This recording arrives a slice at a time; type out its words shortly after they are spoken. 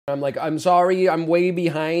I'm like, I'm sorry, I'm way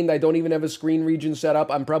behind. I don't even have a screen region set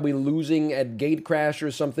up. I'm probably losing at gate crash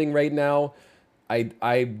or something right now.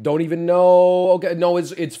 I don't even know. Okay, no,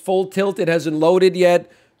 it's full tilt. It hasn't loaded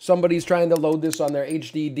yet. Somebody's trying to load this on their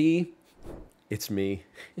HDD. It's me.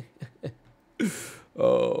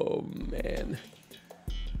 Oh, man.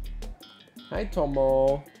 Hi,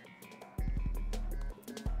 Tomo.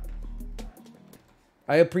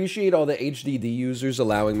 I appreciate all the HDD users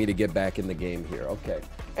allowing me to get back in the game here. Okay.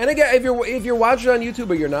 And again, if you're watching on YouTube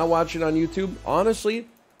or you're not watching on YouTube, honestly,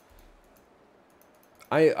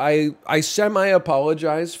 I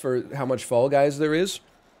semi-apologize for how much Fall Guys there is,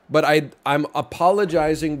 but I'm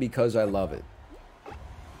apologizing because I love it.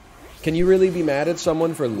 Can you really be mad at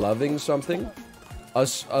someone for loving something?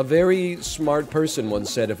 A very smart person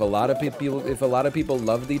once said, if a lot of people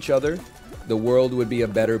loved each other, the world would be a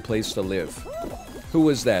better place to live. Who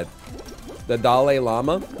was that? The Dalai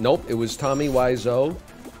Lama? Nope, it was Tommy Wiseau,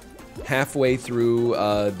 halfway through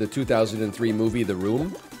the 2003 movie The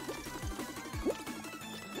Room.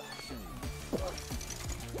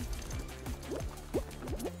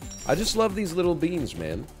 I just love these little beans,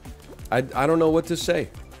 man. I don't know what to say.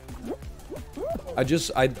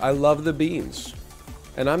 I love the beans.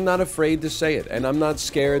 And I'm not afraid to say it. And I'm not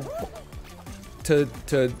scared to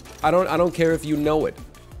I don't care if you know it.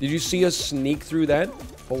 Did you see us sneak through that?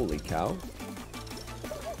 Holy cow.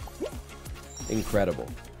 Incredible.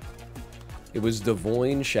 It was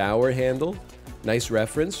Devoyne shower handle. Nice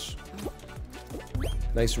reference.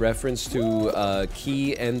 Nice reference to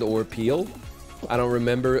Key and or Peele. I don't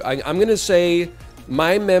remember. I'm gonna say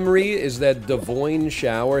my memory is that Devoyne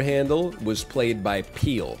shower handle was played by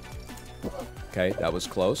Peele. Okay, that was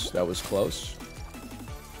close. That was close.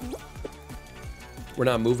 We're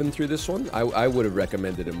not moving through this one. I would have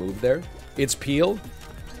recommended a move there. It's Peele.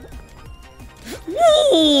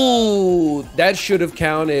 Woo! That should have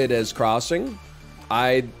counted as crossing.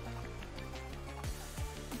 I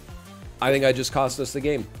think I just cost us the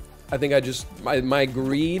game. I think I just... My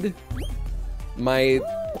greed...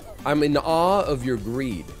 I'm in awe of your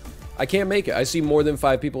greed. I can't make it. I see more than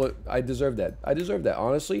 5 people. I deserve that. I deserve that,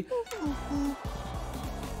 honestly.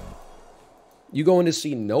 You going to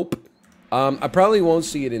see Nope? I probably won't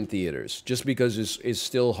see it in theaters, just because it's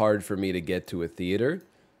still hard for me to get to a theater.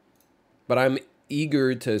 But I'm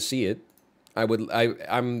eager to see it.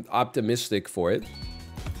 I'm optimistic for it.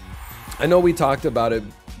 I know we talked about it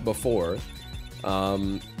before,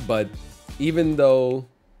 but even though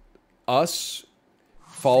Us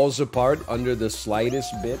falls apart under the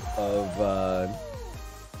slightest bit of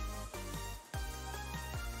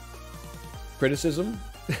criticism,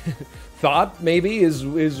 thought maybe is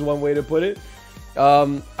one way to put it.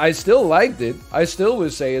 I still liked it. I still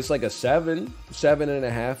would say it's like a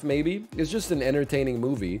 7.5 maybe. It's just an entertaining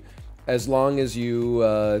movie, as long as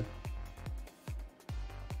you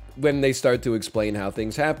when they start to explain how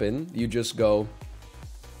things happen, you just go,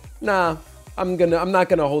 nah, I'm not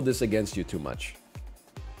gonna hold this against you too much.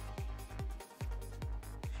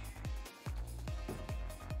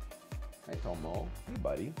 Hi Tomo. Hey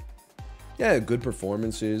buddy. Yeah, good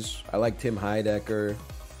performances. I like Tim Heidecker.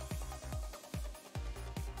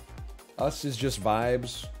 Us is just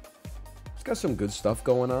vibes. It's got some good stuff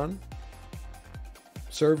going on.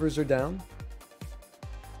 Servers are down.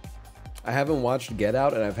 I haven't watched Get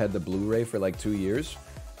Out, and I've had the Blu-ray for like 2 years.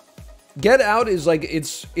 Get Out is like,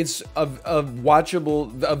 it's a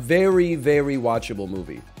watchable, a very, very watchable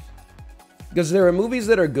movie. Because there are movies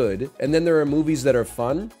that are good, and then there are movies that are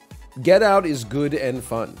fun. Get Out is good and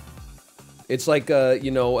fun. It's like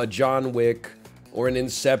you know, a John Wick or an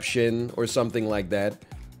Inception or something like that.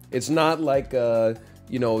 It's not like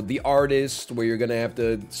you know, The Artist, where you're gonna have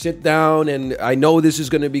to sit down and I know this is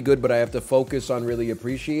gonna be good, but I have to focus on really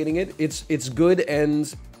appreciating it. It's good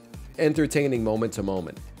and entertaining moment to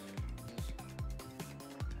moment.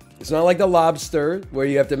 It's not like The Lobster, where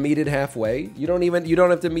you have to meet it halfway. You don't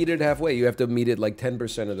have to meet it halfway. You have to meet it like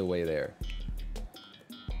 10% of the way there.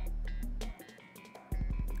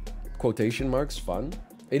 Quotation marks, fun.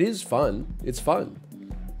 It is fun. It's fun.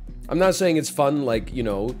 I'm not saying it's fun like, you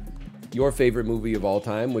know, your favorite movie of all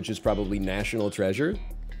time, which is probably National Treasure.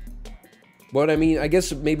 But I mean, I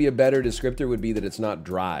guess maybe a better descriptor would be that it's not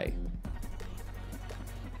dry.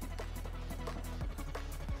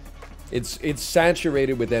 It's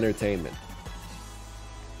saturated with entertainment.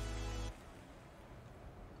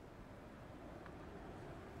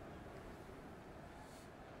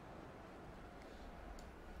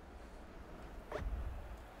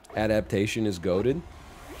 Adaptation is goated.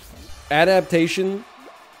 Adaptation,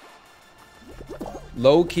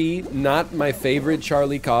 low-key, not my favorite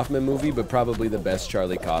Charlie Kaufman movie, but probably the best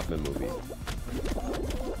Charlie Kaufman movie.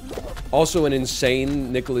 Also an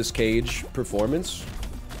insane Nicolas Cage performance.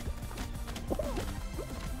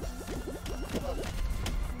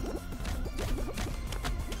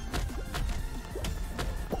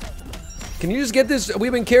 Can you just get this?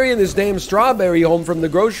 We've been carrying this damn strawberry home from the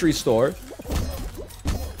grocery store.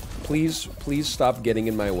 Please, please stop getting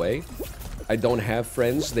in my way. I don't have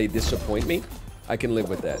friends. They disappoint me. I can live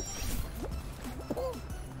with that.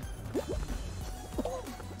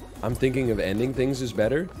 I'm thinking of ending things is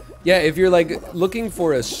better. Yeah, if you're like looking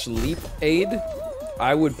for a sleep aid,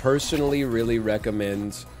 I would personally really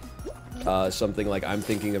recommend something like I'm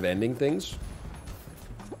thinking of ending things.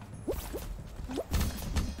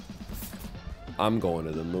 I'm going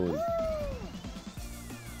to the moon.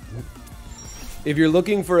 If you're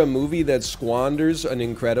looking for a movie that squanders an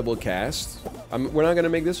incredible cast, we're not going to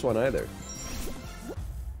make this one either.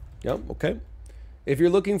 Yep, okay. If you're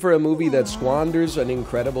looking for a movie that squanders an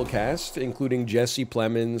incredible cast, including Jesse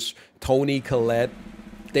Plemons, Toni Collette,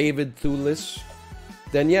 David Thewlis,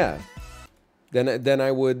 then yeah. Then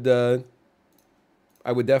I would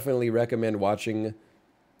definitely recommend watching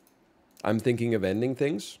I'm Thinking of Ending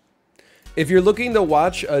Things. If you're looking to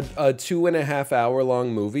watch a 2.5 hour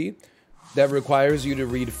long movie that requires you to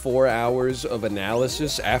read 4 hours of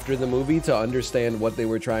analysis after the movie to understand what they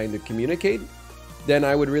were trying to communicate, then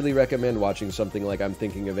I would really recommend watching something like I'm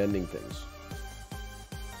Thinking of Ending Things.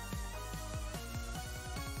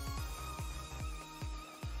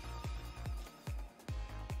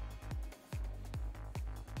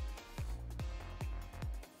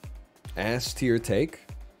 Ass tier take?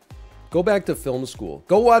 Go back to film school.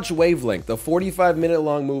 Go watch Wavelength, a 45-minute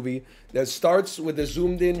long movie that starts with a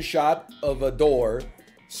zoomed-in shot of a door,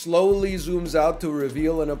 slowly zooms out to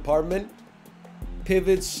reveal an apartment,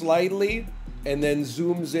 pivots slightly, and then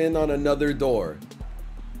zooms in on another door.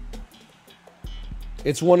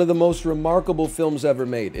 It's one of the most remarkable films ever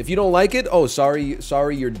made. If you don't like it, oh, sorry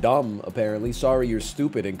you're dumb, apparently. Sorry you're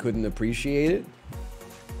stupid and couldn't appreciate it.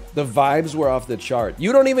 The vibes were off the chart.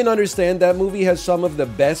 You don't even understand that movie has some of the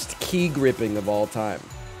best key gripping of all time.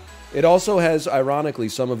 It also has, ironically,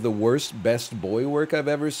 some of the worst best boy work I've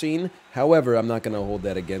ever seen. However, I'm not going to hold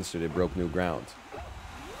that against it. It broke new ground.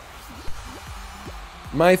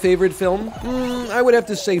 My favorite film? I would have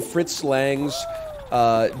to say Fritz Lang's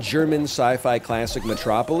German sci-fi classic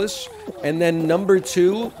Metropolis. And then number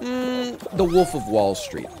 2, The Wolf of Wall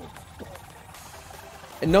Street.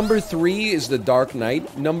 And number 3 is The Dark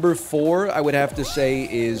Knight. Number 4, I would have to say,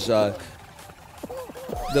 is the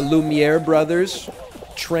Lumiere brothers.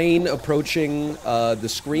 Train approaching the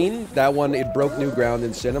screen. That one, it broke new ground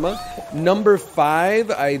in cinema. Number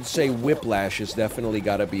 5, I'd say Whiplash has definitely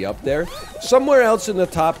got to be up there. Somewhere else in the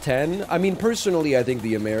top 10, I mean, personally, I think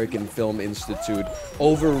the American Film Institute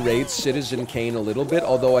overrates Citizen Kane a little bit,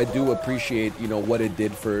 although I do appreciate, you know, what it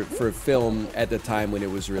did for film at the time when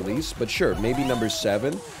it was released. But sure, maybe number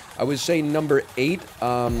 7. I would say number 8,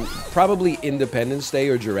 probably Independence Day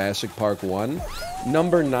or Jurassic Park 1.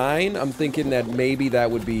 Number 9, I'm thinking that maybe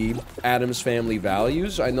that would be Addams Family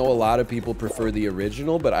Values. I know a lot of people prefer the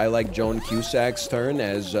original, but I like Joan Cusack's turn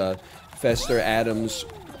as Fester Addams'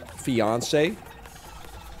 fiance.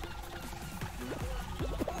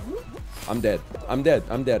 I'm dead. I'm dead.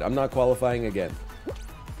 I'm dead. I'm not qualifying again.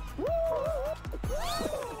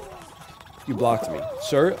 You blocked me.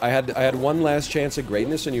 Sir, I had one last chance at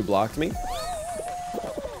greatness and you blocked me.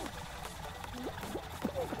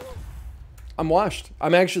 I'm washed.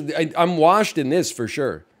 I'm washed in this for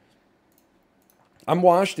sure. I'm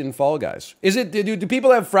washed in Fall Guys. Is it, do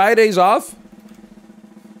people have Fridays off?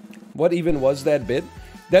 What even was that bit?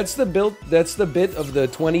 That's the bit of the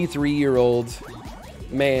 23-year-old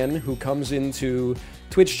man who comes into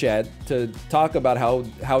Twitch chat to talk about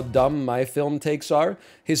how dumb my film takes are.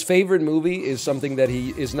 His favorite movie is something that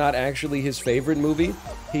is not actually his favorite movie.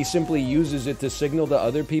 He simply uses it to signal to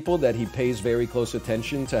other people that he pays very close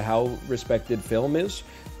attention to how respected film is.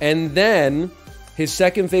 And then his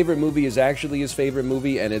second favorite movie is actually his favorite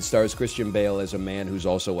movie, and it stars Christian Bale as a man who's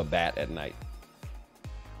also a bat at night.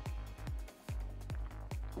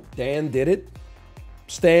 Dan did it.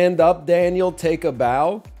 Stand up, Daniel. Take a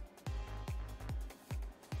bow.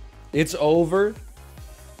 It's over.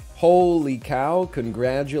 Holy cow,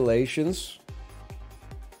 congratulations.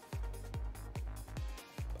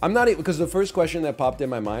 I'm not even, because the first question that popped in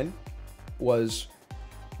my mind was,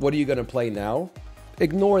 what are you going to play now?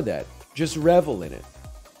 Ignore that. Just revel in it.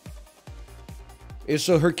 It's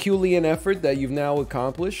a Herculean effort that you've now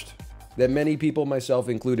accomplished, that many people, myself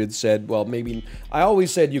included, said, well, maybe, I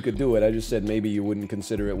always said you could do it. I just said maybe you wouldn't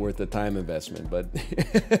consider it worth the time investment, but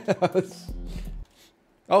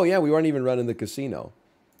oh yeah, we weren't even running the casino.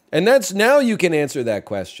 And that's, now you can answer that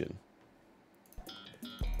question.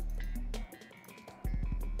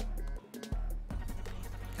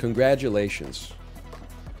 Congratulations.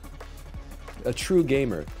 A true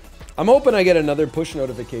gamer. I'm hoping I get another push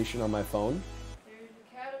notification on my phone. There's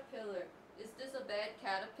a caterpillar. Is this a bad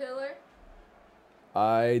caterpillar?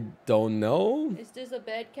 I don't know. Is this a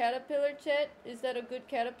bad caterpillar, Chet? Is that a good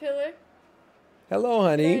caterpillar? Hello,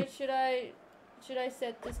 honey. Should I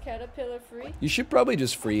set this caterpillar free? You should probably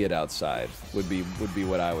just free it outside. Would be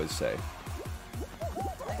what I would say.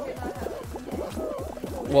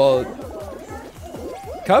 Well,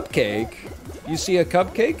 cupcake. You see a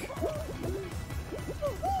cupcake?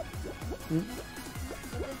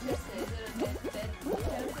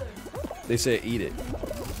 They say eat it.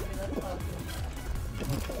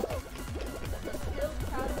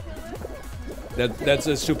 That's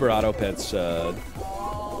a Super Auto Pets.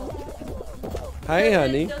 Hi,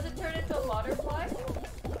 honey. Does it turn into a butterfly?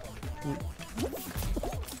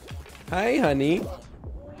 Hi, honey.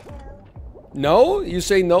 No? You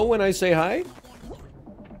say no when I say hi?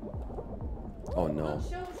 Oh no.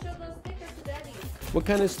 Show those stickers to Daddy. What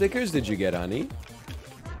kind of stickers did you get, honey?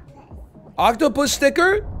 Octopus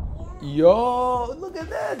sticker? Yo, look at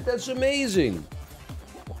that. That's amazing.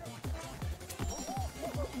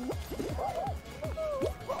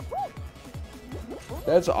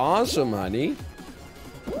 That's awesome, honey.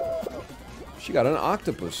 She got an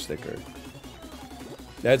octopus sticker.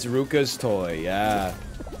 That's Ruka's toy, yeah.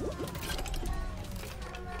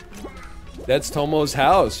 That's Tomo's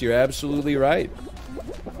house. You're absolutely right.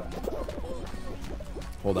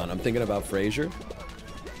 Hold on, I'm thinking about Frasier.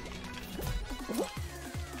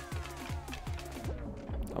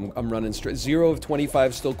 I'm running straight. 0 of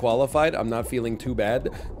 25 still qualified. I'm not feeling too bad.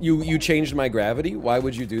 You changed my gravity? Why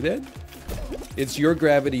would you do that? It's your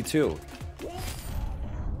gravity too.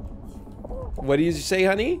 What do you say,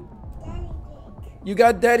 honey? You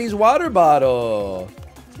got Daddy's water bottle.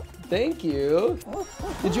 Thank you.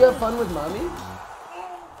 Did you have fun with Mommy?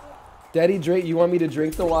 Daddy, drink. You want me to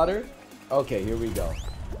drink the water? Okay, here we go.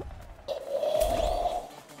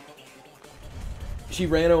 She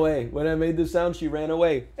ran away. When I made the sound, she ran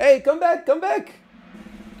away. Hey, come back, come back.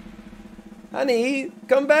 Honey,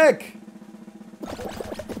 come back.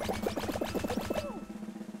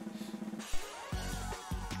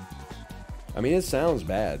 I mean, it sounds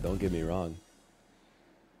bad, don't get me wrong.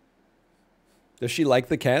 Does she like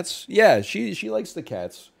the cats? Yeah, she likes the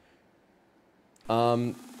cats.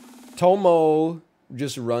 Tomo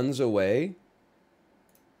just runs away.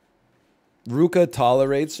 Ruka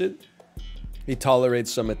tolerates it. He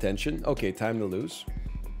tolerates some attention. Okay, time to lose.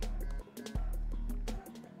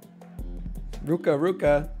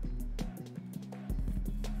 Ruka.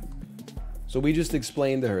 So we just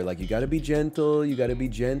explained to her, like, you gotta be gentle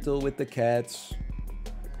with the cats.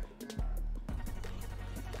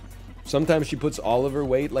 Sometimes she puts all of her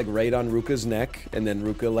weight, like, right on Ruka's neck, and then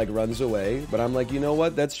Ruka, like, runs away. But I'm like, you know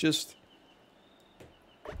what? That's just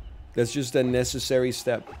a necessary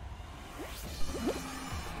step.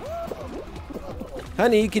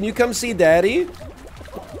 Honey, can you come see Daddy?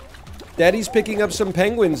 Daddy's picking up some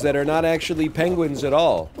penguins that are not actually penguins at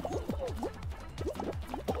all.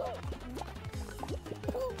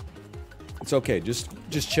 It's okay, just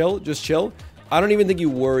chill. I don't even think you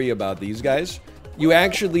worry about these guys. You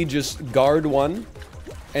actually just guard one,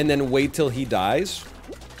 and then wait till he dies,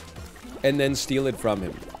 and then steal it from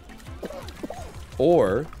him.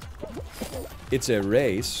 Or, it's a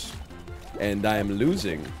race, and I am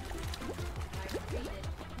losing.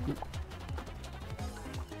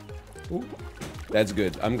 Ooh, that's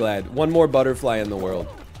good, I'm glad. One more butterfly in the world.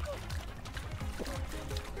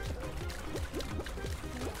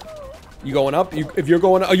 You going up? If you're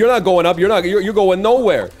going up, you're not going up. You're going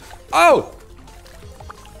nowhere. Oh!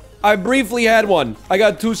 I briefly had one. I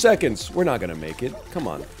got 2 seconds. We're not gonna make it. Come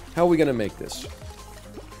on. How are we gonna make this?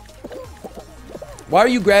 Why are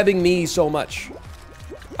you grabbing me so much?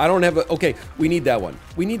 I don't have a... Okay, we need that one.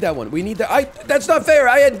 We need that one. We need that... That's not fair.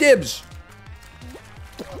 I had dibs.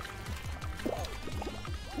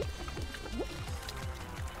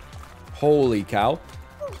 Holy cow.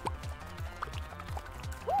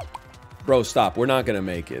 Bro, stop. We're not gonna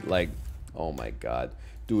make it. Like, oh my god.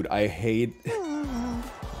 Dude, I hate...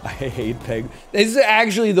 I hate Peg. This is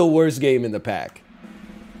actually the worst game in the pack.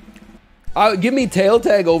 Give me tail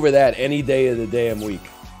tag over that any day of the damn week.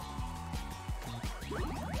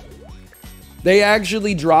 They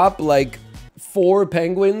actually drop like 4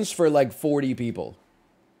 penguins for like 40 people.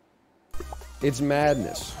 It's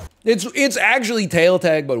madness. It's actually tail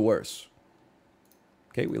tag, but worse.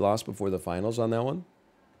 Okay, we lost before the finals on that one.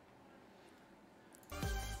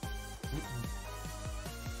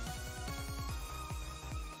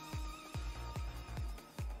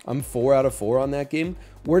 I'm 4 out of 4 on that game.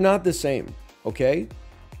 We're not the same, okay?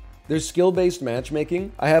 There's skill-based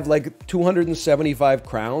matchmaking. I have like 275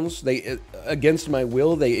 crowns. They, against my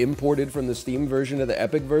will, they imported from the Steam version to the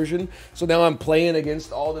Epic version. So now I'm playing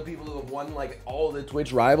against all the people who have won like all the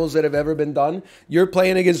Twitch rivals that have ever been done. You're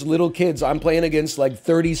playing against little kids. I'm playing against like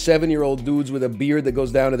 37-year-old dudes with a beard that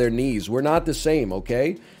goes down to their knees. We're not the same,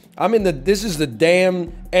 okay? This is the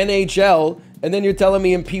damn NHL, and then you're telling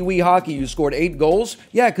me in Pee Wee hockey you scored 8 goals?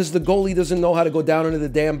 Yeah, because the goalie doesn't know how to go down into the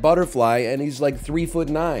damn butterfly, and he's like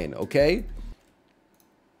 3'9", okay?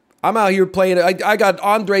 I'm out here playing, I got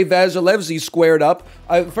Andrei Vasilevsky squared up.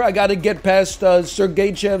 I got to get past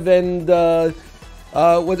Sergeyev and,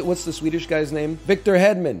 what's the Swedish guy's name? Victor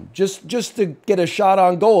Hedman, just to get a shot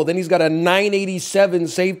on goal. Then he's got a 987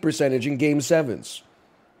 save percentage in Game 7s.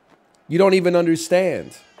 You don't even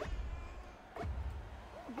understand.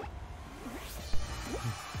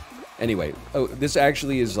 Anyway, oh, this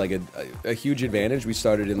actually is like a huge advantage. We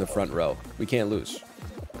started in the front row. We can't lose.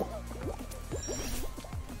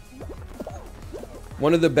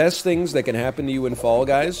 One of the best things that can happen to you in Fall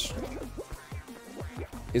Guys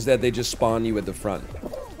is that they just spawn you at the front.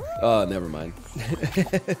 Oh, never mind.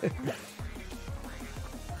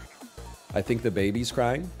 I think the baby's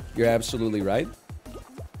crying. You're absolutely right.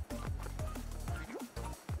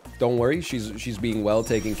 Don't worry, she's being well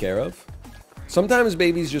taken care of. Sometimes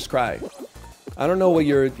babies just cry. I don't know what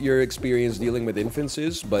your experience dealing with infants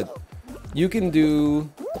is, but you can do...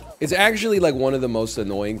 It's actually like one of the most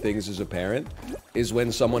annoying things as a parent is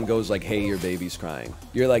when someone goes like, hey, your baby's crying.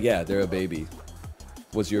 You're like, yeah, they're a baby.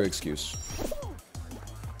 What's your excuse?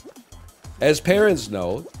 As parents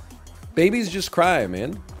know, babies just cry,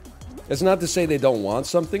 man. That's not to say they don't want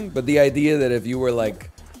something, but the idea that if you were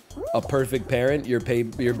like a perfect parent, your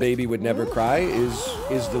baby would never cry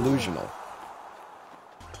is delusional.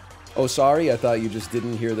 Oh, sorry, I thought you just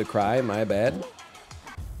didn't hear the cry. My bad.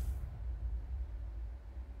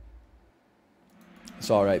 It's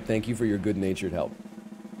all right. Thank you for your good-natured help.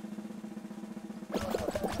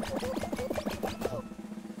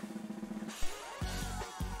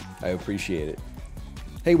 I appreciate it.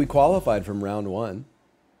 Hey, we qualified from round 1.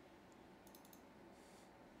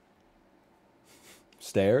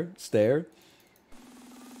 Stare, stare.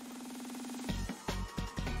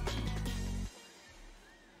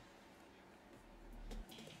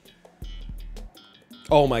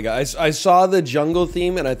 Oh my god, I saw the jungle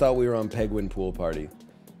theme and I thought we were on Penguin Pool Party.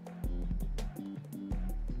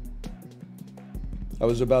 I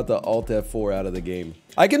was about to Alt F4 out of the game.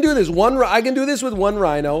 I can do this I can do this with 1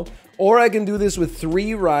 rhino, or I can do this with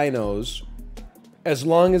 3 rhinos, as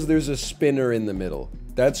long as there's a spinner in the middle.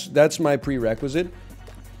 That's my prerequisite.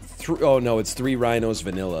 Oh no, it's 3 rhinos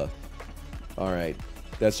vanilla. Alright,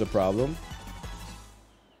 that's a problem.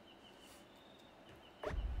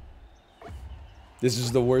 This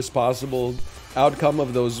is the worst possible outcome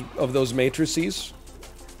of those matrices.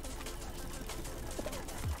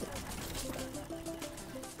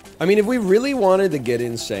 I mean, if we really wanted to get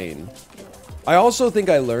insane, I also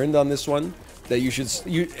think I learned on this one that you should...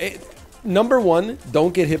 number 1,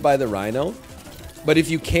 don't get hit by the rhino. But if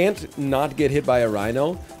you can't not get hit by a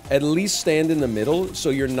rhino, at least stand in the middle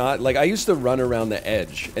so you're not... Like, I used to run around the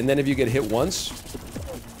edge, and then if you get hit once,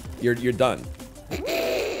 you're done.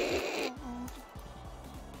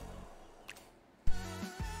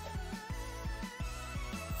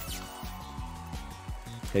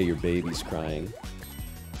 Hey, your baby's crying.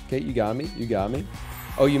 Okay, you got me. You got me.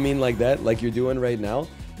 Oh, you mean like that? Like you're doing right now?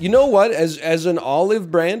 You know what? As an olive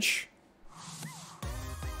branch,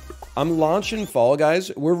 I'm launching Fall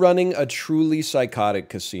Guys. We're running a truly psychotic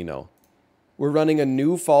casino. We're running a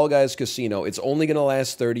new Fall Guys casino. It's only going to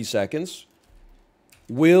last 30 seconds.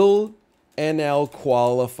 Will NL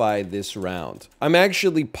qualify this round? I'm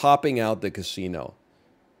actually popping out the casino.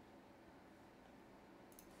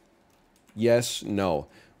 Yes, no.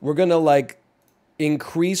 We're gonna like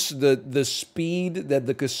increase the speed that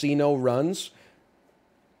the casino runs.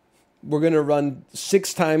 We're gonna run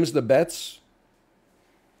 6 times the bets.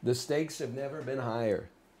 The stakes have never been higher.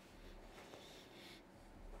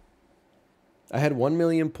 I had 1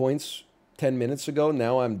 million points 10 minutes ago.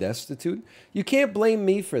 Now I'm destitute. You can't blame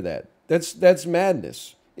me for that. That's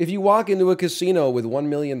madness. If you walk into a casino with $1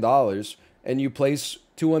 million and you place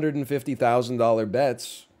 $250,000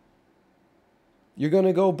 bets, you're going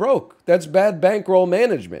to go broke. That's bad bankroll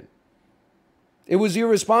management. It was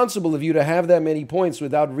irresponsible of you to have that many points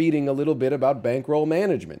without reading a little bit about bankroll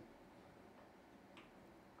management.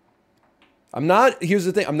 Here's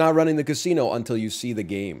the thing, I'm not running the casino until you see the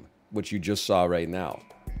game, which you just saw right now.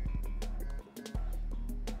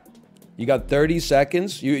 You got 30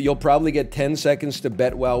 seconds. You'll probably get 10 seconds to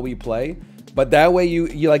bet while we play. But that way you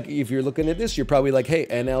like, if you're looking at this, you're probably like, hey,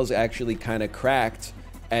 NL's actually kind of cracked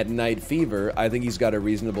at Night Fever. I think he's got a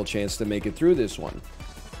reasonable chance to make it through this one.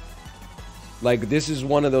 Like, this is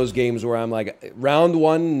one of those games where I'm like, round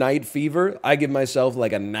one, Night Fever, I give myself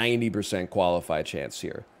like a 90% qualify chance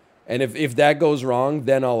here. And if that goes wrong,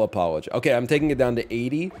 then I'll apologize. Okay, I'm taking it down to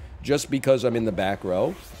 80 just because I'm in the back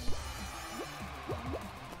row.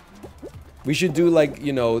 We should do, like,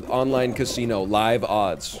 you know, online casino, live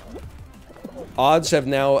odds. Odds have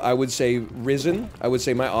now, I would say, risen. I would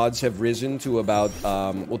say my odds have risen to about,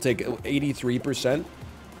 we'll take 83%.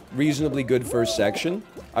 Reasonably good first section.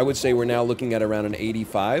 I would say we're now looking at around an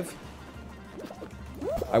 85.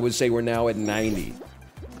 I would say we're now at 90.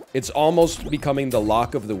 It's almost becoming the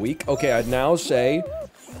lock of the week. Okay, I'd now say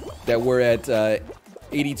that we're at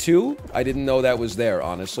 82. I didn't know that was there,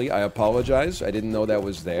 honestly. I apologize. I didn't know that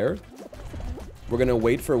was there. We're going to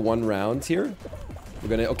wait for one round here. We're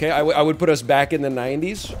going to... Okay, I would put us back in the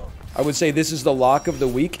 90s. I would say this is the lock of the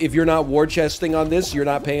week. If you're not war chesting on this, you're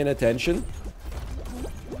not paying attention.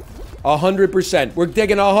 100%. We're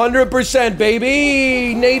taking 100%,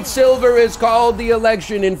 baby! Nate Silver has called the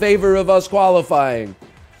election in favor of us qualifying.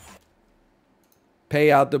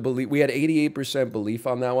 Pay out the belief. We had 88% belief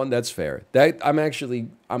on that one. That's fair. I'm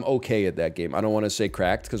okay at that game. I don't want to say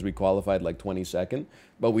cracked because we qualified like 22nd,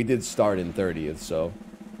 but we did start in 30th, so.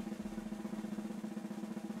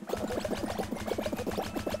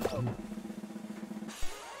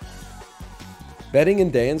 Betting in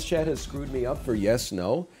Dan's chat has screwed me up for yes,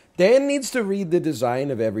 no. Dan needs to read the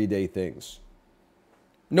design of everyday things.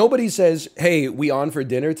 Nobody says, hey, we on for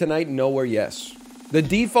dinner tonight? No or yes. The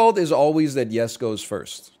default is always that yes goes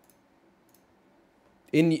first.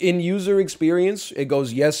 In user experience, it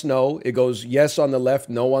goes yes, no. It goes yes on the left,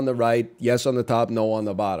 no on the right, yes on the top, no on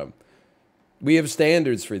the bottom. We have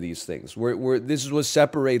standards for these things. This is what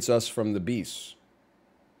separates us from the beasts.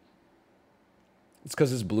 It's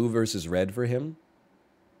because it's blue versus red for him.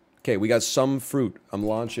 Okay, we got some fruit. I'm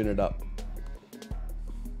launching it up.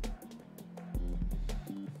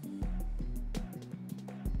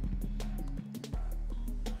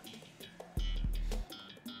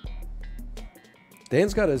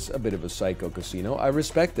 Dan's got a bit of a psycho casino. I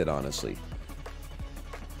respect it, honestly.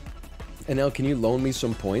 NL, can you loan me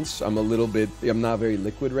some points? I'm not very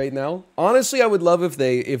liquid right now. Honestly, I would love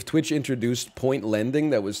if Twitch introduced point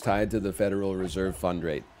lending that was tied to the Federal Reserve fund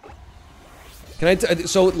rate.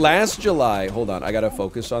 So last July, hold on, I gotta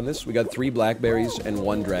focus on this. We got 3 blackberries and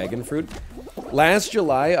 1 dragon fruit. Last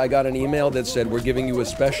July, I got an email that said we're giving you a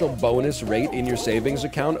special bonus rate in your savings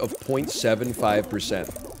account of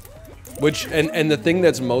 0.75%. Which, and the thing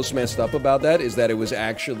that's most messed up about that is that it was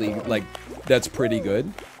actually, like, that's pretty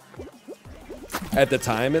good. At the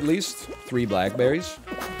time, at least. 3 blackberries.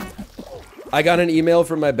 I got an email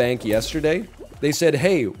from my bank yesterday. They said,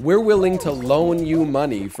 hey, we're willing to loan you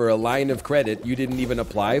money for a line of credit you didn't even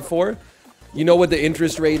apply for. You know what the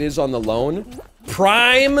interest rate is on the loan?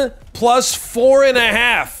 Prime plus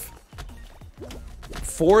 4.5.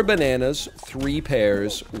 4 bananas, 3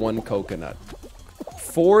 pears, 1 coconut.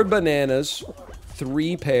 4 bananas,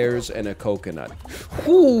 3 pears, and a coconut.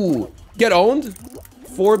 Ooh, get owned.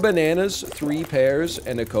 4 bananas, 3 pears,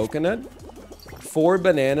 and a coconut. 4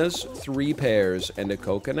 bananas, 3 pears, and a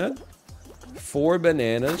coconut. 4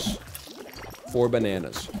 bananas, 4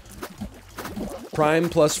 bananas. Prime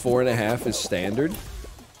plus 4.5 is standard.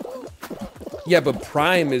 Yeah, but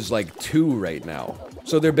prime is like 2 right now.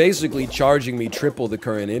 So they're basically charging me triple the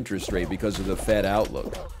current interest rate because of the Fed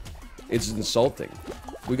outlook. It's insulting.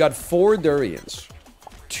 We got 4 durians,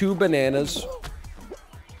 2 bananas,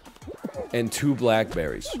 and 2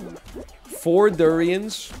 blackberries. 4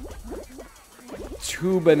 durians,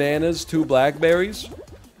 2 bananas, 2 blackberries.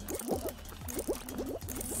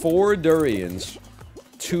 4 durians,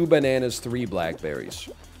 2 bananas, 3 blackberries.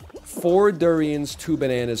 4 durians, 2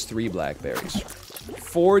 bananas, 3 blackberries.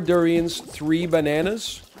 4 durians, 3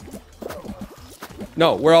 bananas.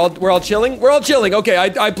 No, we're all chilling? We're all chilling. Okay,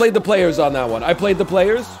 I played the players on that one. I played the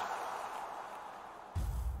players.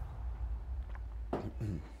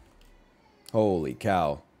 Holy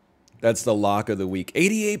cow. That's the lock of the week.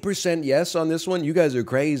 88% yes on this one? You guys are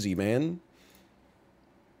crazy, man.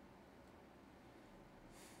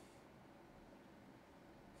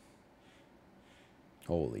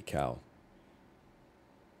 Holy cow.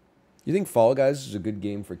 You think Fall Guys is a good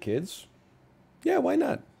game for kids? Yeah, why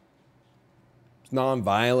not? It's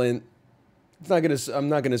non-violent. It's not gonna. I'm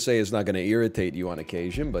not gonna say it's not gonna irritate you on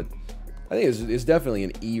occasion, but I think it's definitely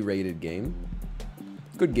an E-rated game.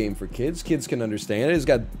 Good game for kids. Kids can understand it. It's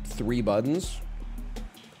got 3 buttons.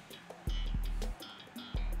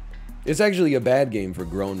 It's actually a bad game for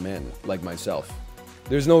grown men like myself.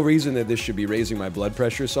 There's no reason that this should be raising my blood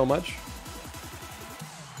pressure so much.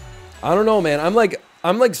 I don't know, man. I'm like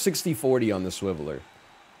 60-40 on the swiveler.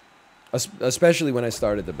 Especially when I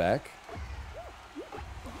start at the back.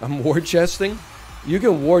 I'm war chesting. You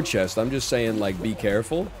can war chest. I'm just saying, like, be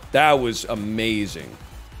careful. That was amazing.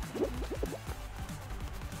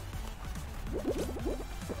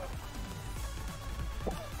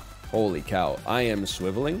 Holy cow. I am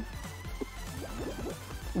swiveling.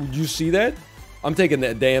 Did you see that? I'm taking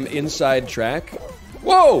that damn inside track.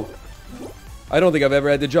 Whoa! I don't think I've ever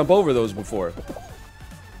had to jump over those before.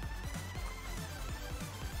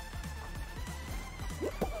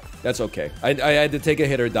 That's okay. I had to take a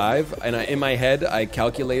hit or dive, and in my head, I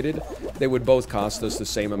calculated they would both cost us the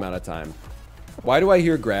same amount of time. Why do I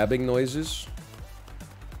hear grabbing noises?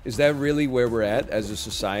 Is that really where we're at as a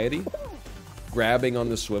society? Grabbing on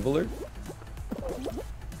the swiveler?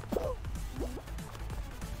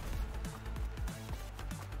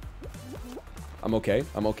 I'm okay.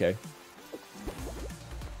 I'm okay.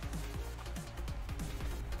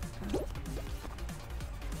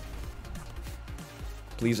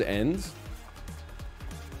 Please end.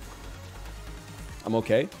 I'm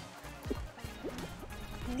okay.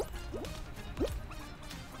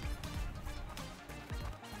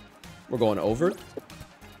 We're going over.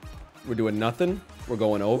 We're doing nothing. We're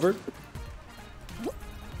going over.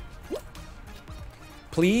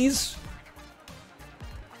 Please.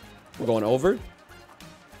 We're going over.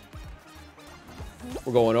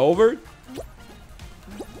 We're going over.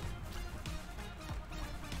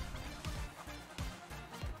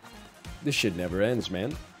 This shit never ends,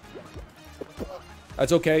 man.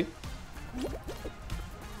 That's okay.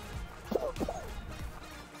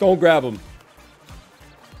 Don't grab him.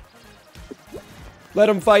 Let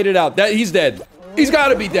him fight it out. He's dead. He's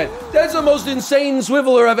gotta be dead. That's the most insane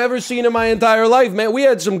swiveler I've ever seen in my entire life, man. We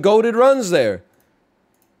had some goated runs there.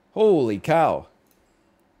 Holy cow.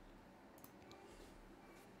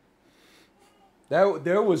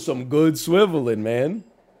 There was some good swiveling, man.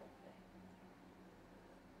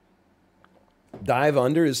 Dive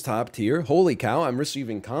under is top tier. Holy cow, I'm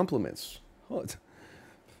receiving compliments.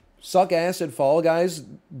 Suck ass at Fall Guys.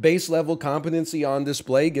 Base level competency on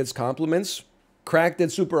display gets compliments. Cracked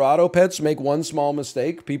at Super Auto Pets. Make one small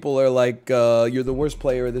mistake. People are like, you're the worst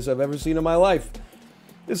player this I've ever seen in my life.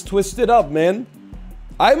 It's twisted up, man.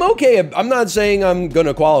 I'm okay. I'm not saying I'm going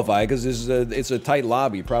to qualify because it's a tight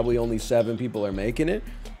lobby. Probably only 7 people are making it.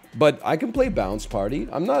 But I can play Bounce Party.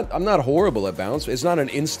 I'm not horrible at Bounce. It's not an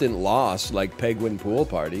instant loss like Penguin Pool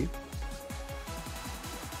Party.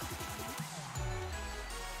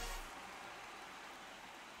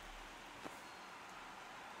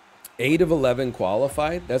 Eight of 11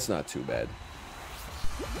 qualified? That's not too bad.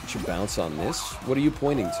 I should bounce on this. What are you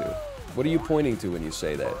pointing to? What are you pointing to when you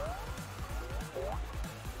say that?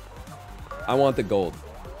 I want the gold.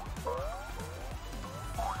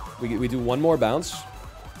 We do one more bounce.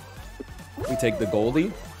 We take the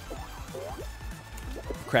goldie.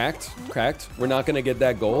 Cracked. Cracked. We're not going to get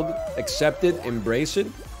that gold. Accept it. Embrace it.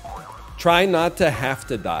 Try not to have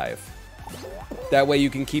to dive. That way you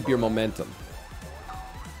can keep your momentum.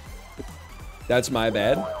 That's my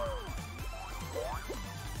bad.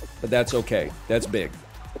 But that's okay. That's big.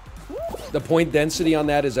 The point density on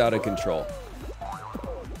that is out of control.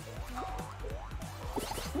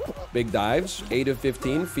 Big dives. 8 of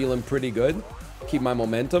 15. Feeling pretty good. Keep my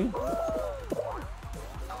momentum.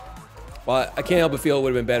 Well, I can't help but feel it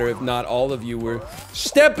would have been better if not all of you were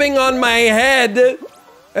stepping on my head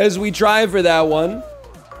as we try for that one.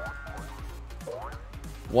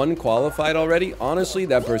 One qualified already. Honestly,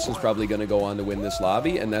 that person's probably going to go on to win this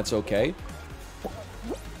lobby, and that's okay.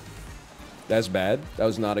 That's bad. That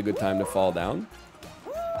was not a good time to fall down.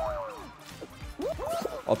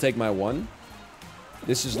 I'll take my one.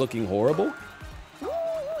 This is looking horrible.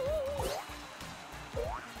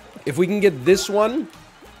 If we can get this one,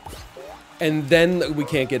 and then we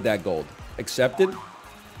can't get that gold. Accepted.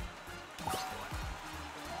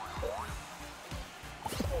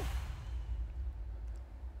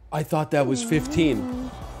 I thought that was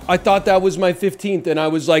 15. I thought that was my 15th, and I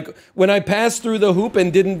was like, when I passed through the hoop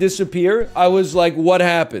and didn't disappear, I was like, what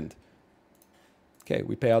happened? Okay,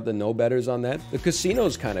 we pay out the no-betters on that. The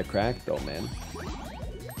casino's kind of cracked, though, man.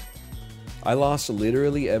 I lost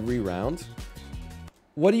literally every round.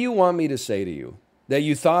 What do you want me to say to you? That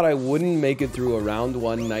you thought I wouldn't make it through a round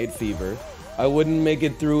 1 Night Fever. I wouldn't make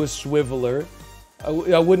it through a Swiveler.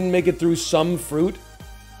 I wouldn't make it through some fruit.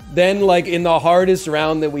 Then, like, in the hardest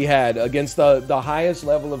round that we had, against the highest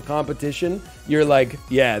level of competition, you're like,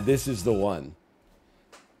 yeah, this is the one.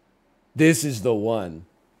 This is the one.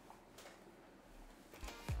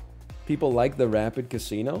 People like the rapid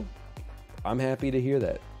casino. I'm happy to hear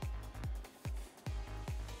that.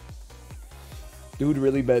 Dude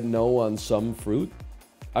really bet no on some fruit.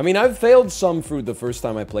 I mean, I've failed some fruit the first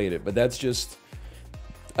time I played it, but that's just...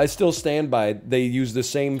 I still stand by it. They use the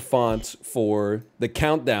same font for the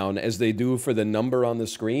countdown as they do for the number on the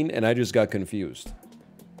screen, and I just got confused.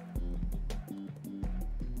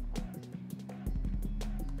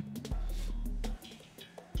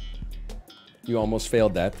 You almost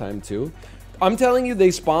failed that time too. I'm telling you,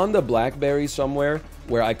 they spawned a blackberry somewhere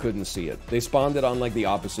where I couldn't see it. They spawned it on like the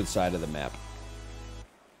opposite side of the map.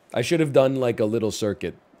 I should have done like a little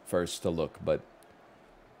circuit first to look, but...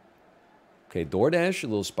 Okay, DoorDash, a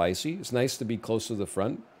little spicy. It's nice to be close to the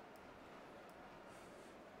front.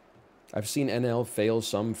 I've seen NL fail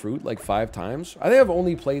some fruit like 5 times. I think I've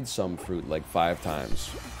only played some fruit like 5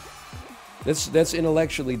 times. That's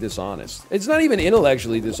intellectually dishonest. It's not even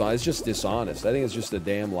intellectually dishonest, it's just dishonest. I think it's just a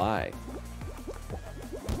damn lie.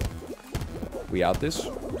 We out this?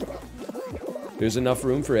 There's enough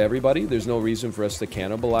room for everybody. There's no reason for us to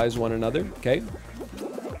cannibalize one another, okay?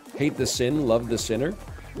 Hate the sin, love the sinner.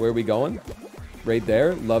 Where are we going? Right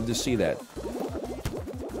there. Love to see that.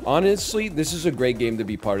 Honestly, this is a great game to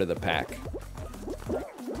be part of the pack.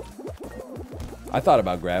 I thought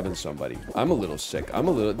about grabbing somebody. I'm a little sick.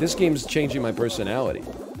 This game's changing my personality.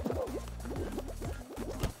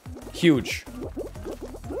 Huge.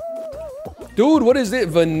 Dude, what is it?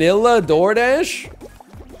 Vanilla DoorDash?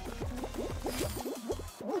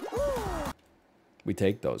 We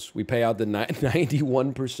take those. We pay out the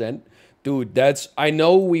 91%. Dude, that's... I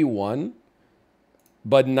know we won,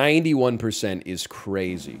 but 91% is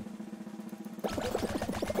crazy.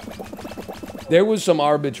 There was some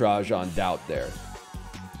arbitrage on doubt there.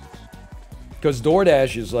 Because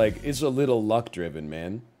DoorDash is like... It's a little luck-driven,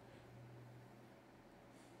 man.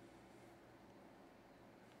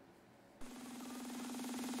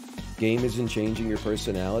 Game isn't changing your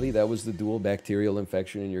personality. That was the dual bacterial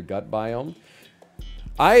infection in your gut biome.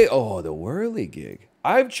 Oh, the whirligig.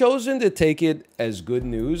 I've chosen to take it as good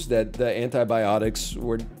news that the antibiotics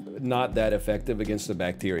were not that effective against the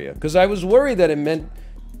bacteria. Because I was worried that it meant,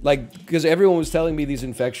 like, because everyone was telling me these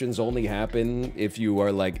infections only happen if you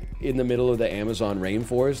are, like, in the middle of the Amazon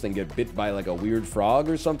rainforest and get bit by, like, a weird frog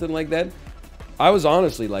or something like that. I was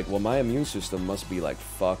honestly like, well, my immune system must be, like,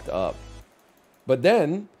 fucked up. But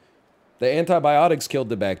then, the antibiotics killed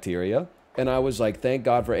the bacteria. And I was like, thank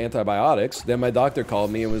God for antibiotics. Then my doctor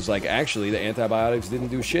called me and was like, actually, the antibiotics didn't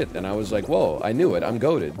do shit. And I was like, whoa, I knew it. I'm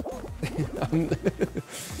goated.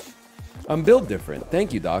 I'm built different.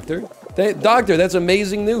 Thank you, doctor. Doctor, that's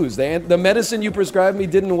amazing news. The medicine you prescribed me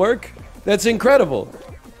didn't work? That's incredible.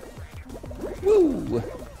 Woo.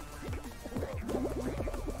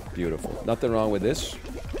 Beautiful. Nothing wrong with this.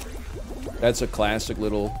 That's a classic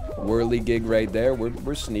little whirligig right there.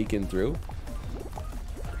 We're sneaking through.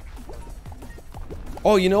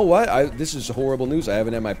 Oh, you know what? This is horrible news. I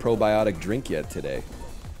haven't had my probiotic drink yet today.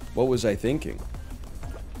 What was I thinking?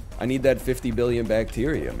 I need that 50 billion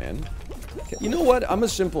bacteria, man. You know what? I'm a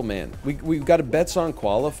simple man. We've got a bets on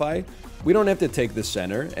qualify. We don't have to take the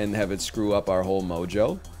center and have it screw up our whole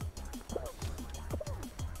mojo.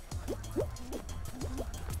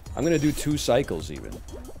 I'm going to do 2 cycles even.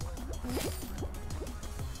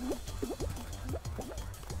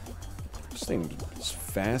 This thing is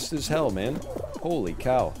fast as hell, man. Holy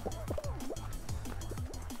cow.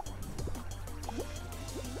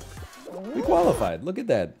 We qualified. Look at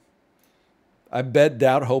that. I bet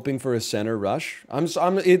doubt hoping for a center rush.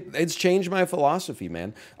 It's changed my philosophy,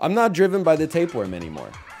 man. I'm not driven by the tapeworm anymore.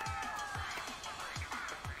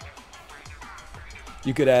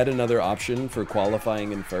 You could add another option for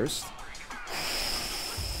qualifying in first.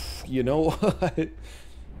 You know what?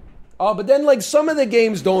 Oh, but then, like, some of the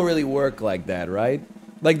games don't really work like that, right?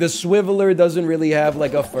 Like, the Swiveler doesn't really have,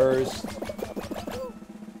 like, a first.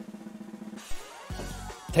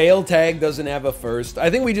 Tail Tag doesn't have a first.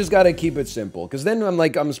 I think we just gotta keep it simple. Because then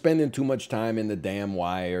I'm spending too much time in the damn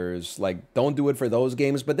wires. Like, don't do it for those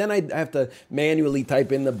games. But then I have to manually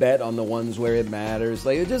type in the bet on the ones where it matters.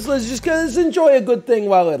 Like, let's just enjoy a good thing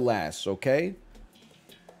while it lasts, okay?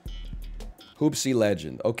 Hoopsie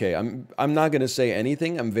legend. Okay, I'm not gonna say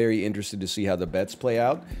anything. I'm very interested to see how the bets play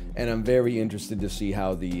out, and I'm very interested to see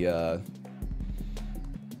how the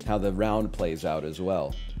round plays out as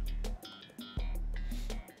well.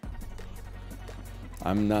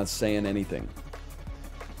 I'm not saying anything.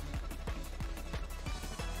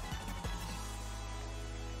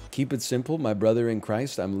 Keep it simple, my brother in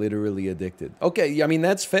Christ. I'm literally addicted. Okay, I mean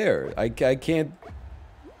that's fair. I can't.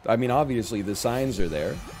 I mean obviously the signs are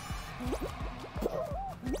there.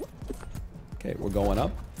 Okay, we're going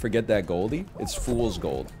up. Forget that Goldie. It's fool's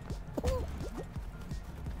gold.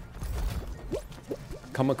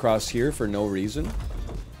 Come across here for no reason.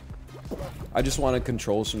 I just want to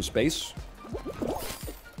control some space.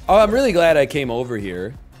 Oh, I'm really glad I came over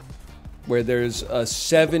here. Where there's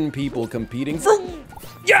 7 people competing for...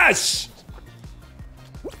 Yes!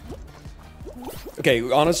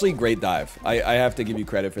 Okay, honestly, great dive. I have to give you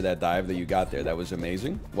credit for that dive that you got there. That was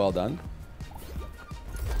amazing. Well done.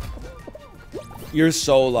 You're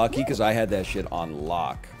so lucky because I had that shit on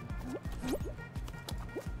lock.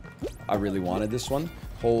 I really wanted this one.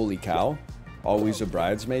 Holy cow. Always a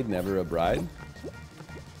bridesmaid, never a bride.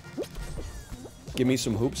 Give me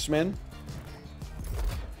some hoops, man.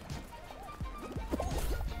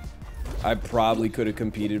 I probably could have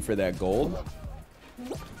competed for that gold.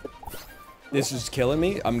 This is killing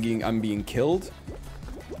me. I'm being killed.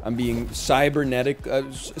 I'm being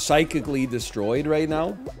psychically destroyed right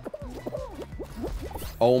now.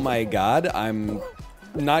 Oh my god, I'm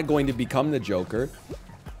not going to become the Joker.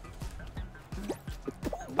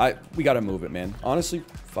 We gotta move it, man. Honestly,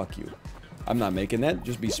 fuck you. I'm not making that.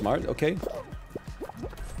 Just be smart, okay?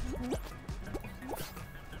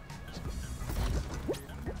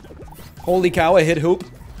 Holy cow, I hit hoop.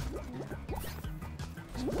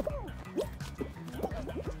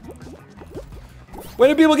 When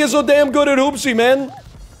did people get so damn good at Hoopsie, man?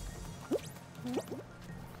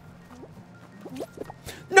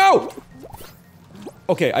 No!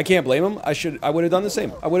 Okay, I can't blame him. I would have done the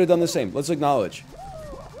same. I would have done the same. Let's acknowledge.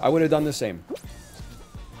 I would have done the same.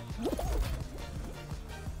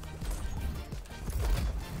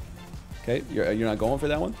 Okay, you're not going for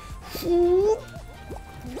that one?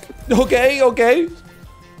 Okay, okay.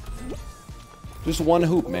 Just one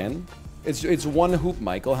hoop, man. It's one hoop,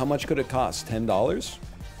 Michael. How much could it cost? $10?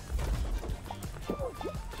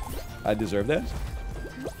 I deserve that.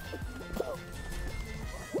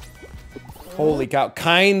 Holy cow.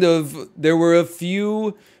 Kind of. There were a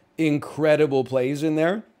few incredible plays in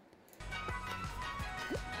there.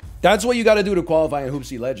 That's what you got to do to qualify in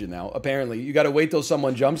Hoopsie Legend now, apparently. You got to wait till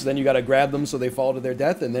someone jumps, then you got to grab them so they fall to their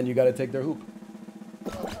death, and then you got to take their hoop.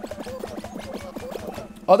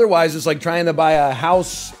 Otherwise, it's like trying to buy a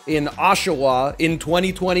house in Oshawa in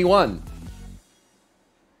 2021.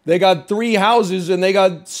 They got 3 houses and they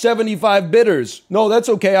got 75 bidders. No, that's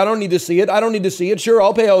okay. I don't need to see it. I don't need to see it. Sure,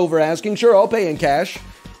 I'll pay over asking. Sure, I'll pay in cash.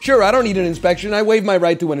 Sure, I don't need an inspection. I waive my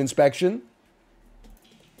right to an inspection.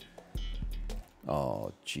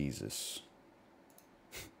 Oh, Jesus.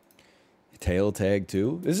 Tail tag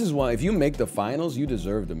too? This is why, if you make the finals, you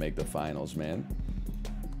deserve to make the finals, man.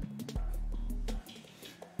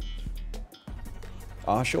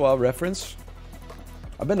 Oshawa reference?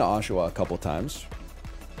 I've been to Oshawa a couple times.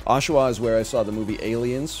 Oshawa is where I saw the movie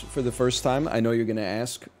Aliens for the first time. I know you're going to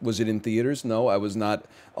ask, was it in theaters? No, I was not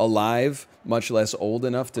alive, much less old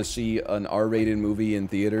enough to see an R-rated movie in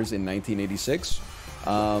theaters in 1986.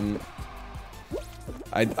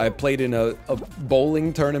 I played in a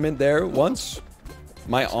bowling tournament there once.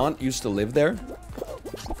 My aunt used to live there.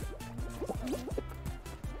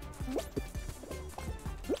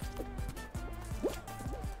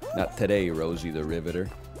 Not today, Rosie the Riveter.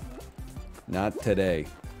 Not today.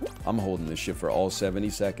 I'm holding this shit for all 70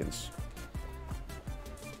 seconds.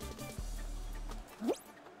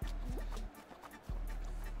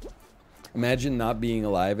 Imagine not being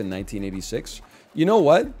alive in 1986. You know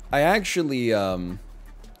what? I actually, I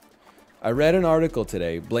read an article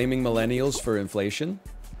today blaming millennials for inflation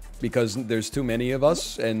because there's too many of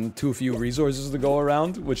us and too few resources to go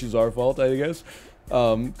around, which is our fault, I guess.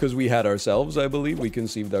 Because we had ourselves, I believe. We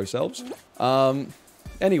conceived ourselves.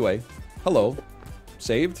 Anyway, hello.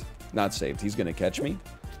 Saved? Not saved. He's gonna catch me.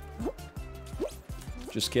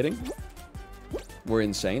 Just kidding. We're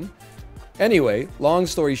insane. Anyway, long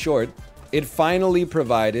story short, it finally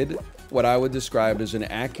provided what I would describe as an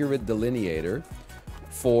accurate delineator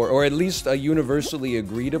for, or at least a universally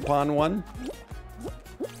agreed upon one,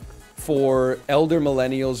 for elder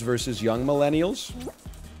millennials versus young millennials.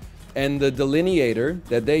 And the delineator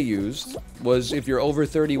that they used was, if you're over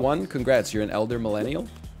 31, congrats, you're an elder millennial.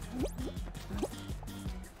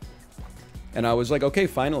 And I was like, okay,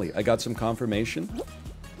 finally, I got some confirmation.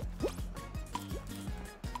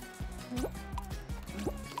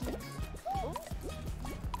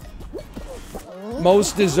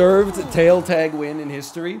 Most deserved tail tag win in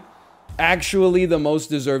history. Actually, the most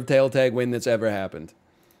deserved tail tag win that's ever happened.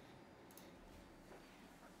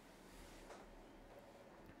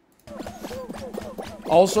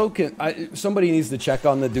 Also, somebody needs to check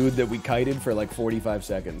on the dude that we kited for like 45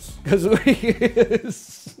 seconds.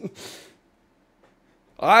 Because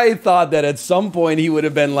I thought that at some point he would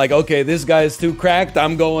have been like, okay, this guy's too cracked.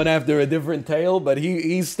 I'm going after a different tail, but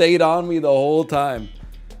he stayed on me the whole time.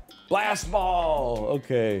 Blast ball.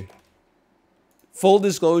 Okay. Full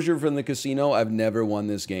disclosure from the casino, I've never won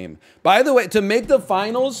this game. By the way, to make the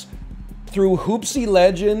finals through Hoopsie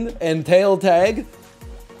Legend and Tail Tag,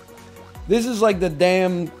 this is like the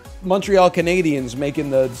damn Montreal Canadiens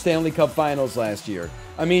making the Stanley Cup Finals last year.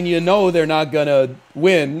 I mean, you know they're not gonna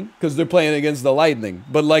win because they're playing against the Lightning.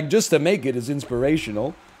 But like, just to make it is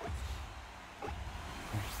inspirational.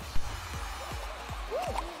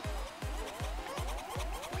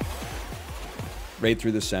 Right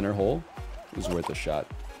through the center hole. It was worth a shot.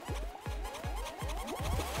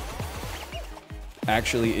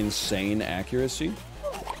 Actually insane accuracy.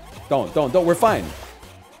 Don't. We're fine.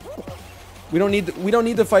 We don't need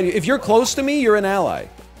to fight you. If you're close to me, you're an ally.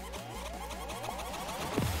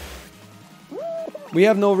 We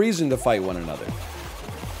have no reason to fight one another.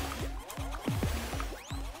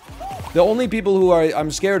 The only people who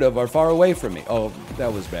I'm scared of are far away from me. Oh,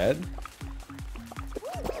 that was bad.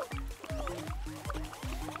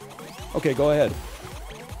 Okay, go ahead.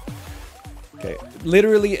 Okay,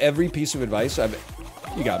 literally every piece of advice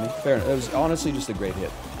you got me. Fair enough. It was honestly just a great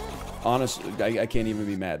hit. Honestly, I can't even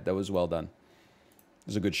be mad. That was well done. It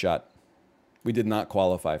was a good shot. We did not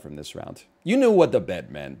qualify from this round. You knew what the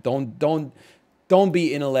bet meant. Don't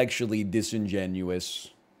be intellectually disingenuous.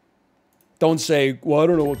 Don't say, well, I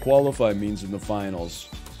don't know what qualify means in the finals.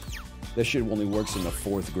 That shit only works in the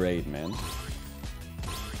 4th grade, man.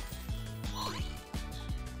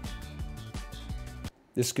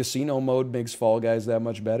 This casino mode makes Fall Guys that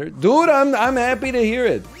much better. Dude, I'm happy to hear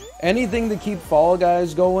it. Anything to keep Fall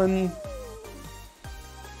Guys going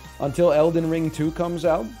until Elden Ring 2 comes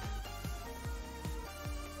out.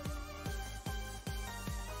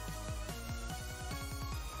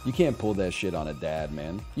 You can't pull that shit on a dad,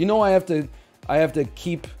 man. You know I have to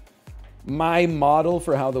keep my model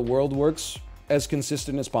for how the world works as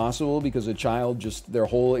consistent as possible because a child just their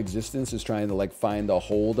whole existence is trying to like find a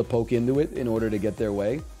hole to poke into it in order to get their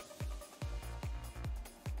way.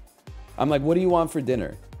 I'm like, what do you want for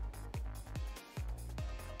dinner?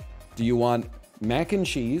 Do you want mac and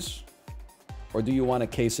cheese or do you want a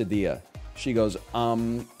quesadilla? She goes,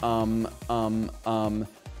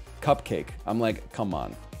 cupcake. I'm like, come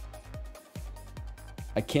on.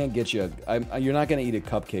 I can't get you you're not gonna eat a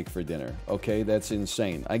cupcake for dinner, okay? That's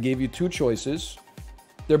insane. I gave you 2 choices.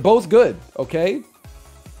 They're both good, okay?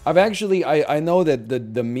 I've actually, I know that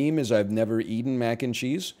the meme is I've never eaten mac and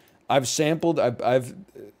cheese. I've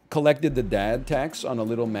collected the dad tax on a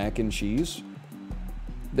little mac and cheese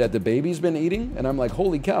that the baby's been eating, and I'm like,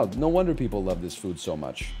 holy cow, no wonder people love this food so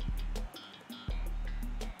much.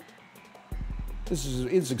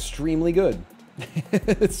 It's extremely good.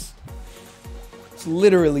 It's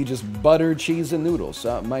literally just butter, cheese, and noodles.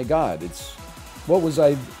 My God,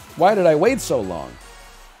 why did I wait so long?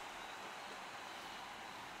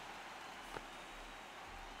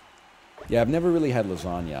 Yeah, I've never really had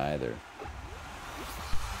lasagna either.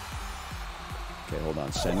 Okay, hold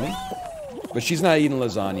on, send me. But she's not eating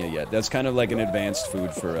lasagna yet. That's kind of like an advanced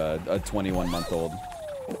food for a 21-month-old.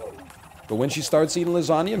 But when she starts eating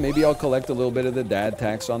lasagna, maybe I'll collect a little bit of the dad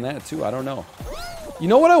tax on that too. I don't know. You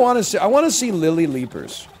know what I want to see? I want to see Lily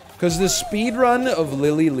Leapers. Because the speed run of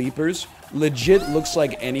Lily Leapers legit looks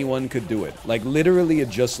like anyone could do it. Like, literally, it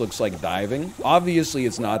just looks like diving. Obviously,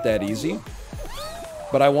 it's not that easy.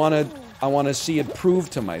 But I want to see it prove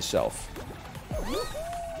to myself.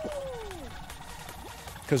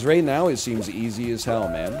 Because right now, it seems easy as hell,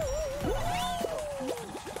 man.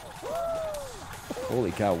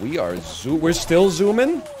 Holy cow, we're still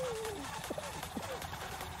zooming?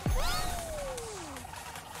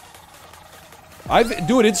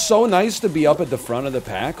 Dude, it's so nice to be up at the front of the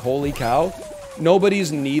pack. Holy cow.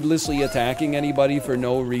 Nobody's needlessly attacking anybody for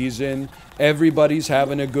no reason. Everybody's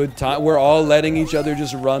having a good time. We're all letting each other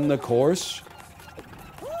just run the course.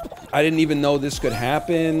 I didn't even know this could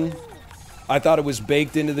happen. I thought it was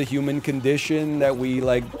baked into the human condition that we,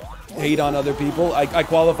 like, hate on other people. I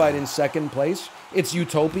qualified in 2nd place. It's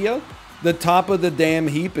utopia. The top of the damn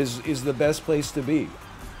heap is the best place to be.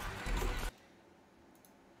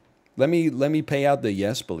 Let me pay out the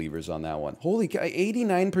yes believers on that one. Holy cow,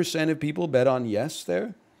 89% of people bet on yes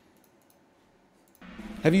there?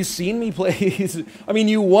 Have you seen me play? I mean,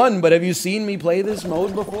 you won, but have you seen me play this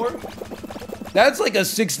mode before? That's like a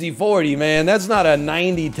 60-40, man. That's not a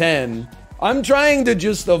 90-10. I'm trying to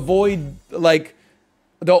just avoid, like,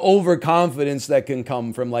 the overconfidence that can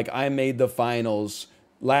come from, like, I made the finals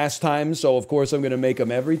last time, so of course I'm going to make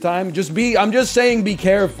them every time. I'm just saying be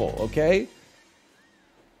careful, okay?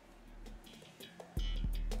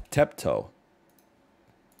 Teptoe.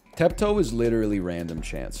 Teptoe is literally random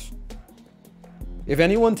chance. If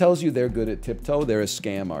anyone tells you they're good at tiptoe, they're a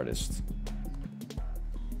scam artist.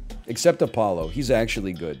 Except Apollo. He's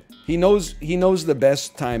actually good. He knows the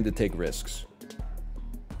best time to take risks.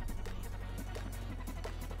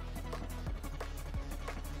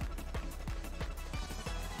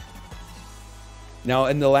 Now,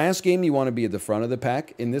 in the last game, you want to be at the front of the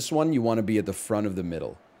pack. In this one, you want to be at the front of the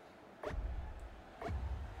middle.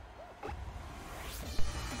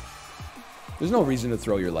 There's no reason to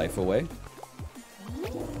throw your life away.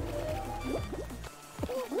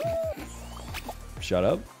 Shut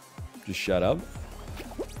up. Just shut up.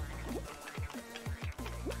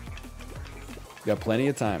 Got plenty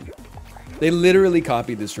of time. They literally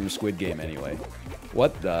copied this from Squid Game anyway.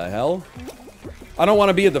 What the hell? I don't want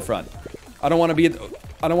to be at the front. I don't want to be at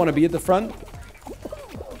the front.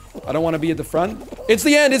 I don't want to be at the front. It's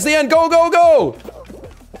the end. It's the end. Go, go, go.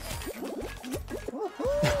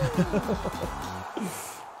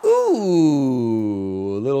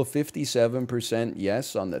 Ooh, a little 57%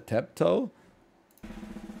 yes on the Teptoe.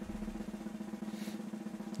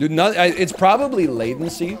 Dude, it's probably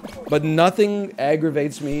latency, but nothing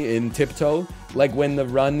aggravates me in Tiptoe like when the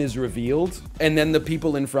run is revealed and then the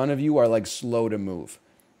people in front of you are like slow to move.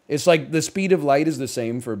 It's like the speed of light is the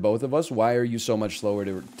same for both of us. Why are you so much slower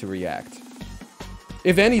to react?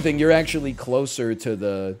 If anything, you're actually closer to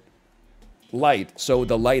the light, so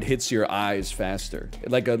the light hits your eyes faster,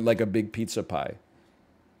 like a big pizza pie.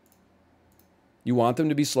 You want them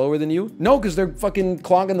to be slower than you? No, because they're fucking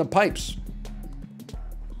clogging the pipes.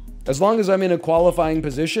 As long as I'm in a qualifying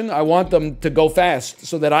position, I want them to go fast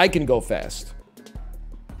so that I can go fast.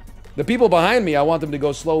 The people behind me, I want them to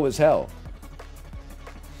go slow as hell.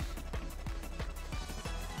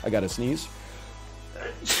 I gotta sneeze.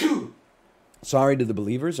 Sorry to the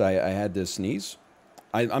believers, I had to sneeze.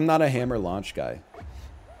 I'm not a hammer launch guy.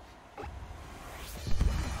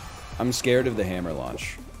 I'm scared of the hammer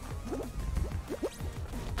launch.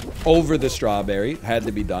 Over the strawberry, had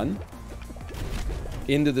to be done.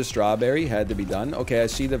 Into the strawberry, had to be done. Okay, I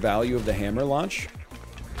see the value of the hammer launch.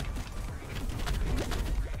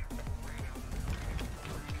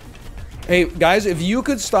 Hey, guys, if you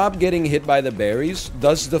could stop getting hit by the berries,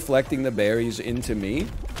 thus deflecting the berries into me.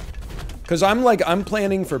 Because I'm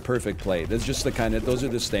planning for perfect play. That's just those are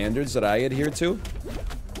the standards that I adhere to.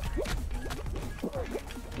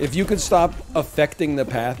 If you could stop affecting the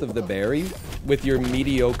path of the berry with your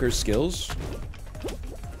mediocre skills,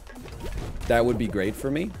 that would be great for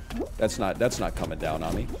me. That's not coming down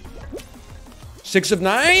on me. 6 of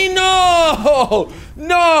 9. No!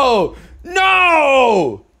 No!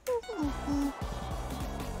 No!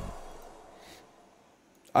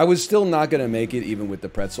 I was still not going to make it even with the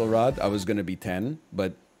pretzel rod. I was going to be 10,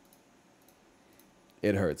 but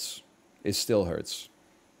it hurts. It still hurts.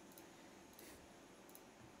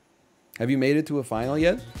 Have you made it to a final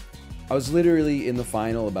yet? I was literally in the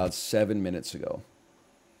final about 7 minutes ago.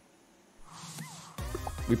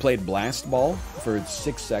 We played Blast Ball for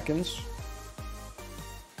 6 seconds.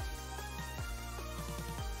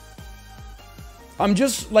 I'm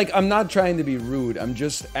just, like, I'm not trying to be rude. I'm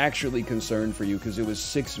just actually concerned for you because it was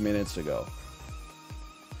 6 minutes ago.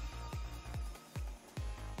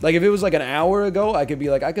 Like, if it was like an hour ago, I could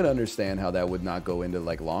be like, I could understand how that would not go into,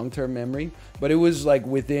 like, long-term memory. But it was, like,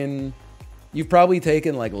 within... You've probably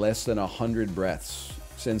taken, like, less than 100 breaths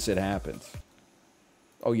since it happened.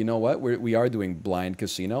 Oh, you know what? We are doing blind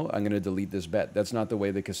casino. I'm going to delete this bet. That's not the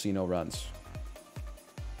way the casino runs.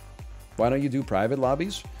 Why don't you do private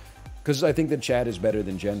lobbies? Because I think that chat is better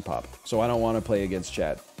than Gen Pop. So I don't want to play against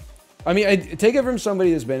chat. I mean, I take it from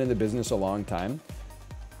somebody that's been in the business a long time.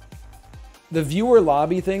 The viewer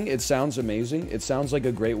lobby thing, it sounds amazing. It sounds like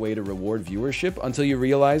a great way to reward viewership until you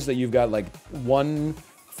realize that you've got like one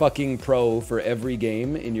fucking pro for every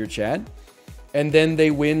game in your chat. And then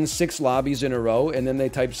they win 6 lobbies in a row, and then they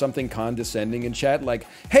type something condescending in chat like,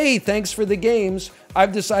 hey, thanks for the games.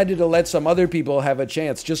 I've decided to let some other people have a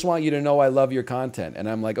chance. Just want you to know I love your content. And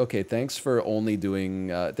I'm like, okay, thanks for only winning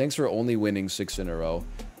 6 in a row.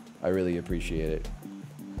 I really appreciate it.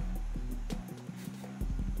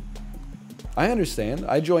 I understand.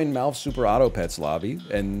 I joined Malf Super Auto Pets lobby,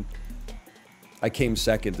 and I came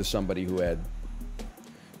second to somebody who had...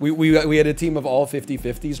 We had a team of all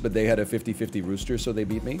 50-50s, but they had a 50-50 rooster, so they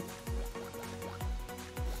beat me.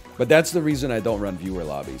 But that's the reason I don't run viewer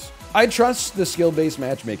lobbies. I trust the skill-based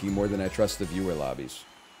matchmaking more than I trust the viewer lobbies.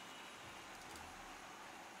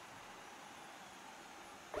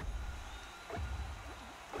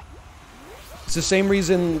 It's the same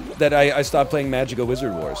reason that I stopped playing Magic of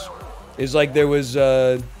Wizard Wars. It's like there was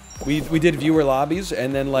We did viewer lobbies,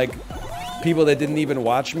 and then like people that didn't even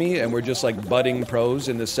watch me and were just like budding pros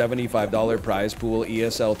in the $75 prize pool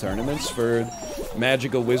ESL tournaments for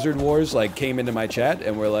Magical Wizard Wars, like came into my chat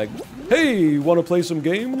and were like, hey, want to play some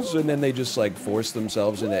games? And then they just like forced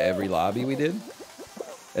themselves into every lobby we did.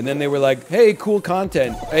 And then they were like, hey, cool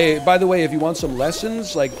content. Hey, by the way, if you want some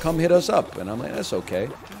lessons, like come hit us up. And I'm like, that's okay.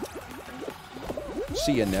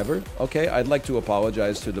 See ya never. Okay, I'd like to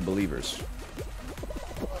apologize to the believers.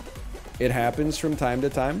 It happens from time to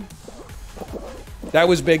time. That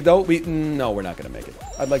was big, though. No, we're not going to make it.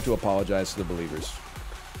 I'd like to apologize to the believers.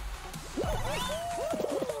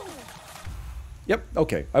 Yep,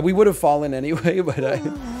 okay. We would have fallen anyway, but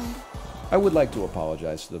I would like to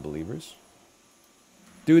apologize to the believers.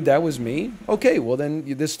 Dude, that was me? Okay, well then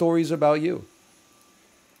this story's about you.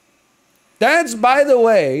 That's, by the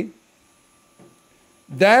way,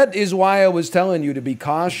 that is why I was telling you to be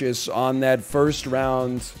cautious on that first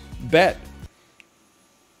round bet.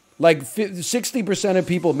 Like 60% of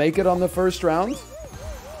people make it on the first round,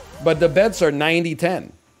 but the bets are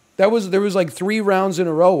 90-10. There was like 3 rounds in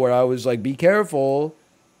a row where I was like, be careful,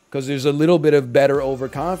 because there's a little bit of better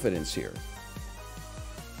overconfidence here.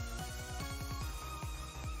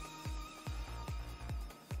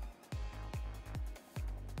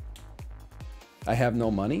 I have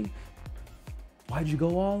no money? Why'd you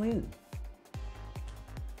go all in?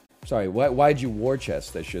 Sorry, why'd you war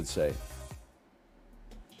chest, I should say.